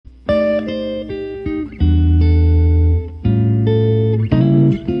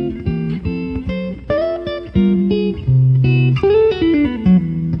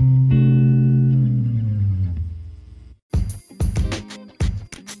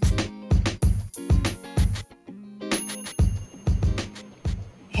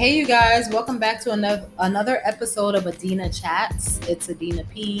Hey, you guys, welcome back to another episode of Adina Chats. It's Adina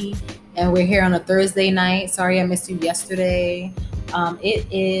P, and we're here on a Thursday night. Sorry I missed you yesterday. It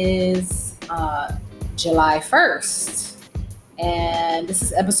is July 1st, and this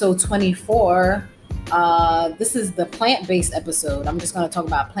is episode 24. This is the plant-based episode. I'm just going to talk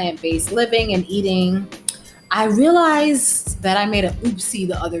about plant-based living and eating. I realized that I made an oopsie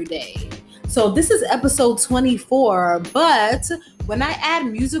the other day. So this is episode 24, but when I add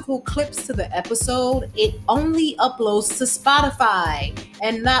musical clips to the episode, it only uploads to Spotify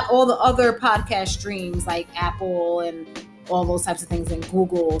and not all the other podcast streams like Apple and all those types of things in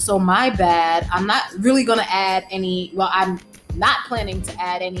Google. So my bad. I'm not really going to add I'm not planning to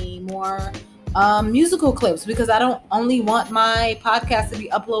add any more musical clips because I don't only want my podcast to be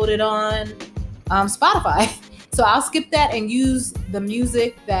uploaded on Spotify. So I'll skip that and use the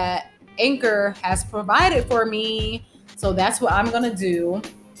music that Anchor has provided for me. So that's what I'm going to do.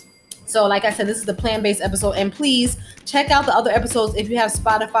 So like I said, this is the plant-based episode. And please check out the other episodes if you have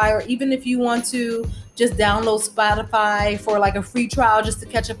Spotify, or even if you want to just download Spotify for like a free trial just to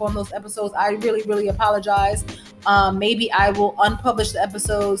catch up on those episodes. I really, really apologize. Maybe I will unpublish the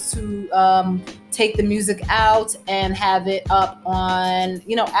episodes to take the music out and have it up on,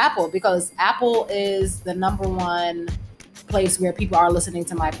 Apple, because Apple is the number one place where people are listening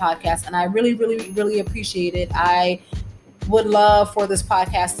to my podcast, and I really, really, really appreciate it. I would love for this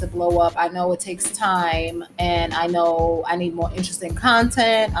podcast to blow up. I know it takes time, and I know I need more interesting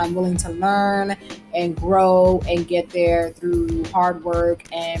content. I'm willing to learn and grow and get there through hard work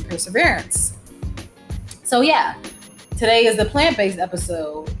and perseverance. So yeah, today is the plant-based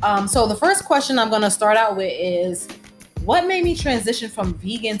episode. So the first question I'm going to start out with is, what made me transition from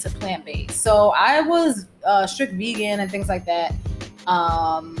vegan to plant-based? So I was strict vegan and things like that.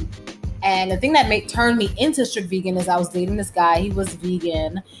 And the thing that turned me into strict vegan is I was dating this guy. He was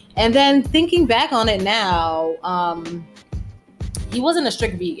vegan. And then thinking back on it now, he wasn't a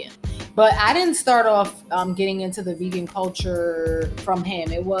strict vegan. But I didn't start off getting into the vegan culture from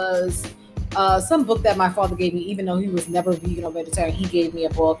him. It was some book that my father gave me, even though he was never vegan or vegetarian. He gave me a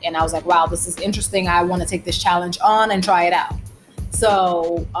book, and I was like, wow, this is interesting. I want to take this challenge on and try it out.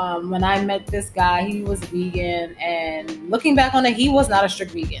 So when I met this guy, he was vegan, and looking back on it, he was not a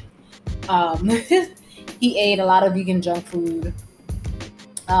strict vegan. He ate a lot of vegan junk food.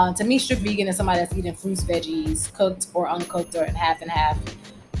 To me, strict vegan is somebody that's eating fruits, veggies, cooked or uncooked, or half and half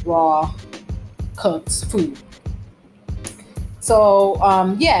raw cooked food. So,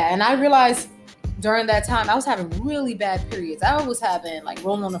 and I realized during that time, I was having really bad periods. I was having like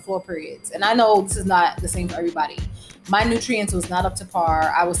rolling on the floor periods. And I know this is not the same for everybody. My nutrients was not up to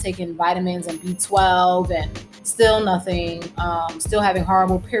par. I was taking vitamins and B12 and still nothing. Still having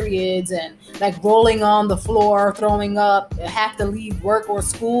horrible periods and like rolling on the floor, throwing up, have to leave work or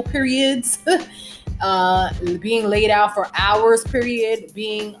school periods, being laid out for hours period,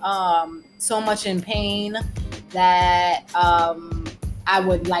 being so much in pain that I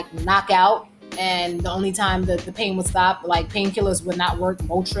would like knock out, and the only time that the pain would stop, like painkillers would not work.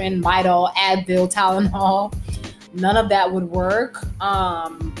 Motrin, Midol, Advil, Tylenol, none of that would work.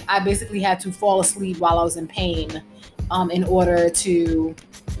 I basically had to fall asleep while I was in pain in order to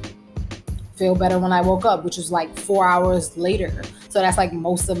feel better when I woke up, which was like 4 hours later. So that's like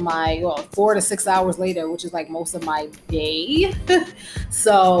most of my 4 to 6 hours later, which is like most of my day.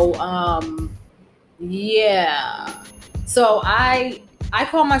 So yeah. So I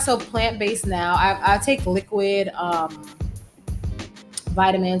call myself plant-based now. I take liquid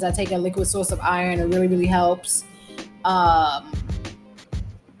vitamins. I take a liquid source of iron. It really, really helps.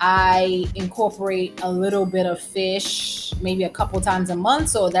 I incorporate a little bit of fish, maybe a couple times a month.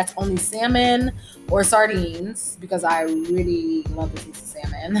 So that's only salmon or sardines, because I really love the taste of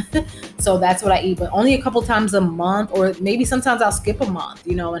salmon. So that's what I eat, but only a couple times a month, or maybe sometimes I'll skip a month,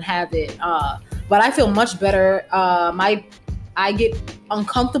 and have it. But I feel much better. I get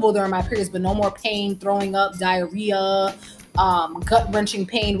uncomfortable during my periods, but no more pain, throwing up, diarrhea, gut-wrenching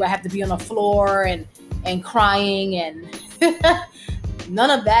pain where I have to be on the floor and crying, and none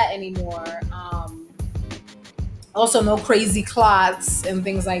of that anymore. Also, no crazy clots and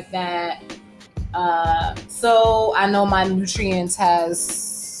things like that. So I know my nutrients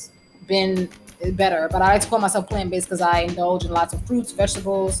has been better, but I like to call myself plant-based because I indulge in lots of fruits,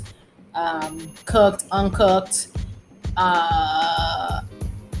 vegetables, cooked, uncooked.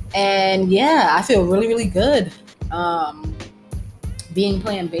 And yeah, I feel really, really good being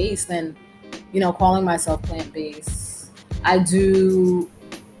plant-based and, calling myself plant-based. I do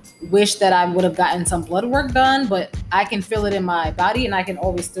wish that I would have gotten some blood work done, but I can feel it in my body, and I can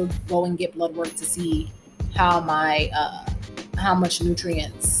always still go and get blood work to see how my how much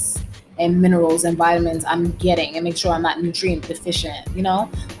nutrients and minerals and vitamins I'm getting and make sure I'm not nutrient deficient.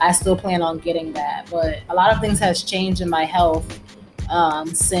 I still plan on getting that, but a lot of things has changed in my health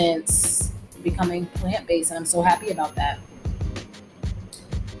since becoming plant-based, and I'm so happy about that.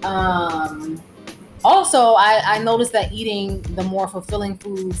 Also, I noticed that eating the more fulfilling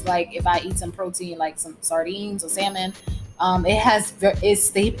foods, like if I eat some protein, like some sardines or salmon, it has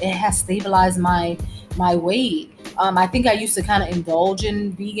stabilized my weight. I think I used to kind of indulge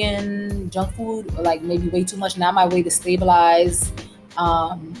in vegan junk food, like maybe way too much. Now my weight is stabilized.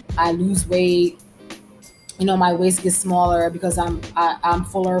 I lose weight. My waist gets smaller because I'm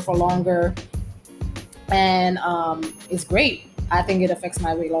fuller for longer, and it's great. I think it affects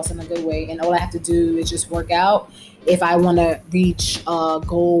my weight loss in a good way, and all I have to do is just work out if I want to reach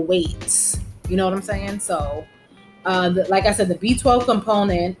goal weights. You know what I'm saying? So, like I said, the B12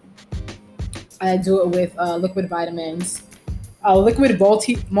 component, I do it with liquid vitamins, liquid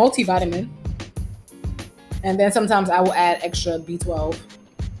multivitamin, and then sometimes I will add extra B12.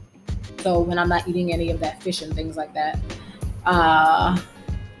 So when I'm not eating any of that fish and things like that,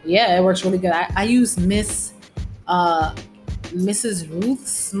 yeah, it works really good. I use Mrs.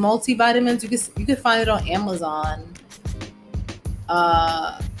 Ruth's multivitamins. You can find it on Amazon.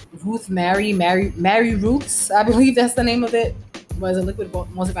 Mary Ruth's, I believe that's the name of it. Was a liquid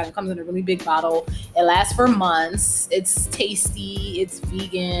multivitamin. It comes in a really big bottle. It lasts for months. It's tasty. It's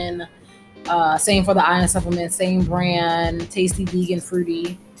vegan. Same for the iron supplement. Same brand. Tasty, vegan,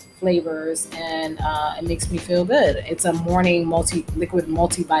 fruity flavors, and it makes me feel good. It's a morning liquid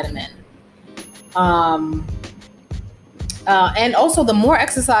multivitamin. And also, the more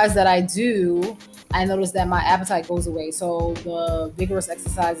exercise that I do, I notice that my appetite goes away. So the vigorous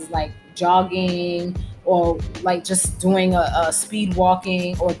exercises like jogging or like just doing a speed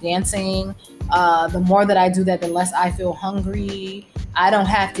walking or dancing, the more that I do that, the less I feel hungry. I don't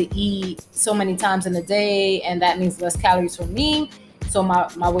have to eat so many times in a day, and that means less calories for me. So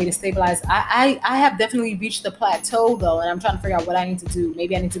my weight is stabilized. I have definitely reached the plateau though, and I'm trying to figure out what I need to do.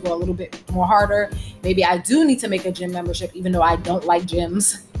 Maybe I need to go a little bit more harder. Maybe I do need to make a gym membership, even though I don't like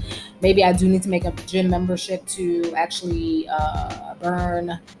gyms. Maybe I do need to make a gym membership to actually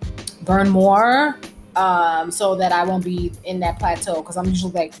burn more, so that I won't be in that plateau, because I'm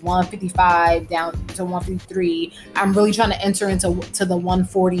usually like 155 down to 153. I'm really trying to enter into the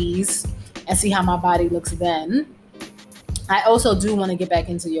 140s and see how my body looks then. I also do want to get back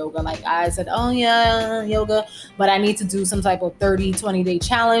into yoga. Like I said, oh yeah, yoga, but I need to do some type of 20 day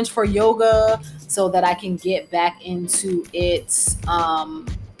challenge for yoga so that I can get back into it,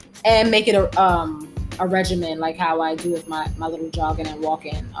 and make it a regimen, like how I do with my little jogging and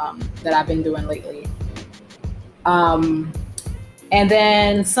walking that I've been doing lately. And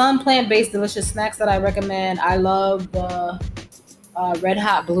then some plant-based delicious snacks that I recommend. I love the Red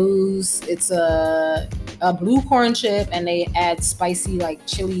Hot Blues. It's a blue corn chip, and they add spicy like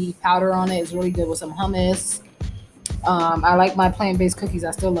chili powder on it. It's really good with some hummus. I like my plant-based cookies. I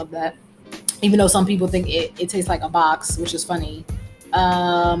still love that, even though some people think it tastes like a box, which is funny.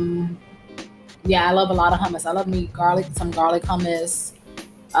 Yeah, I love a lot of hummus. I love some garlic hummus.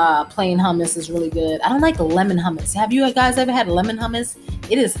 Plain hummus is really good. I don't like lemon hummus. Have you guys ever had lemon hummus?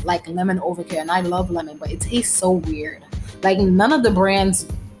 It is like lemon overkill, and I love lemon, but it tastes so weird. Like none of the brands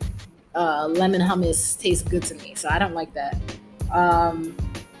lemon hummus tastes good to me, so I don't like that.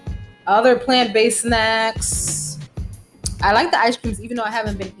 Other plant-based snacks, I like the ice creams, even though I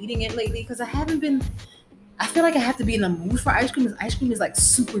haven't been eating it lately, because I feel like I have to be in the mood for ice cream. Ice cream is like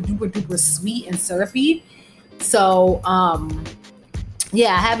super duper duper sweet and syrupy. So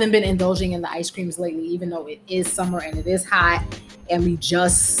yeah, I haven't been indulging in the ice creams lately, even though it is summer and it is hot, and we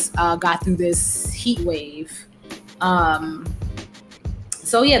just got through this heat wave.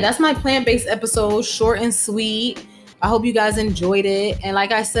 So yeah, that's my plant-based episode, short and sweet. I hope you guys enjoyed it. And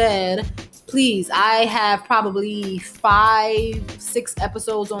like I said, please, I have probably 5-6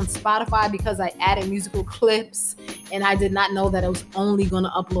 episodes on Spotify because I added musical clips, and I did not know that I was only going to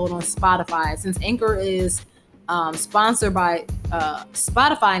upload on Spotify. Since Anchor is sponsored by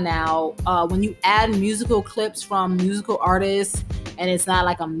Spotify now, when you add musical clips from musical artists, and it's not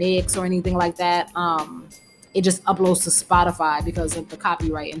like a mix or anything like that, it just uploads to Spotify because of the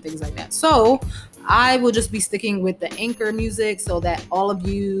copyright and things like that. So I will just be sticking with the Anchor music so that all of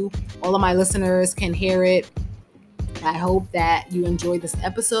my listeners can hear it. I hope that you enjoyed this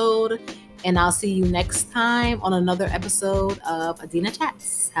episode, and I'll see you next time on another episode of Adina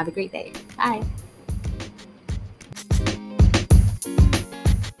Chats. Have a great day. Bye.